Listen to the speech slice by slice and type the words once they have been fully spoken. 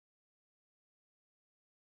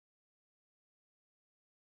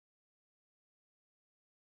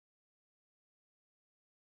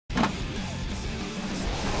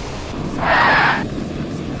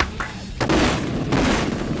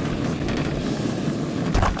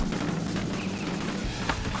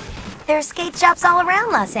There are skate shops all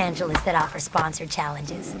around Los Angeles that offer sponsored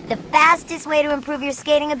challenges. The fastest way to improve your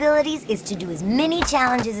skating abilities is to do as many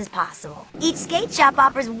challenges as possible. Each skate shop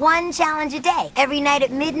offers one challenge a day. Every night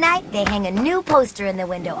at midnight, they hang a new poster in the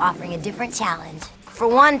window offering a different challenge. For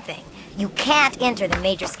one thing, you can't enter the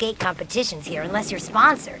major skate competitions here unless you're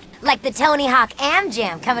sponsored, like the Tony Hawk Am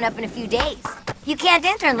Jam coming up in a few days. You can't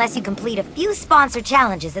enter unless you complete a few sponsored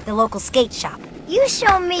challenges at the local skate shop. You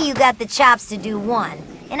show me you got the chops to do one,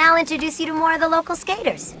 and I'll introduce you to more of the local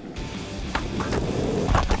skaters.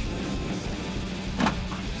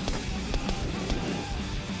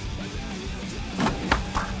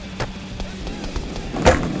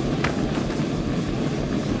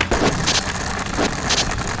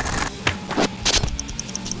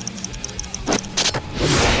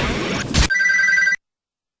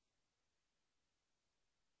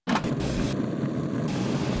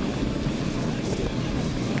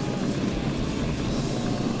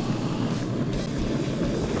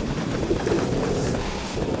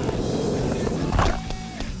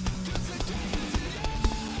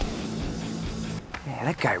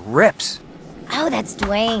 That guy rips. Oh, that's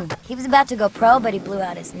Dwayne. He was about to go pro, but he blew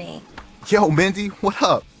out his knee. Yo, Mindy, what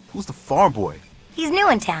up? Who's the farm boy? He's new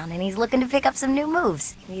in town, and he's looking to pick up some new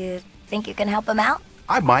moves. You think you can help him out?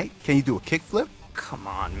 I might. Can you do a kickflip? Come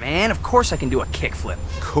on, man. Of course I can do a kickflip.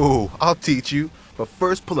 Cool, I'll teach you. But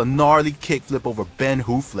first, pull a gnarly kickflip over Ben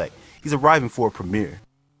Hoofleck. He's arriving for a premiere.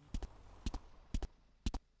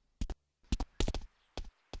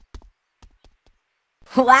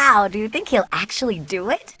 Wow, do you think he'll actually do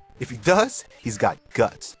it? If he does, he's got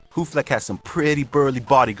guts. Hoofleck has some pretty burly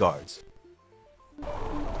bodyguards.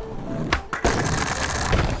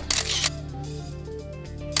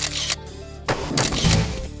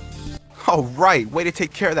 Alright, way to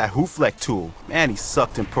take care of that Hoofleck tool. Man, he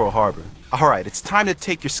sucked in Pearl Harbor. Alright, it's time to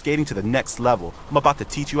take your skating to the next level. I'm about to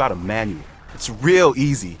teach you how to manual. It's real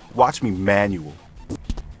easy. Watch me manual.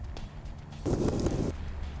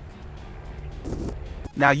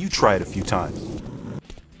 Now you try it a few times.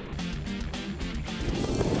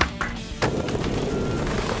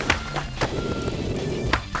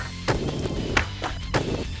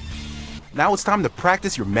 Now it's time to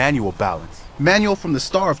practice your manual balance. Manual from the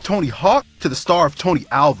star of Tony Hawk to the star of Tony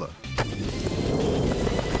Alva.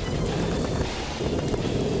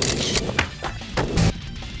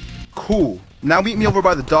 Cool. Now meet me over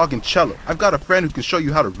by the dog and cello. I've got a friend who can show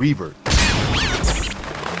you how to revert.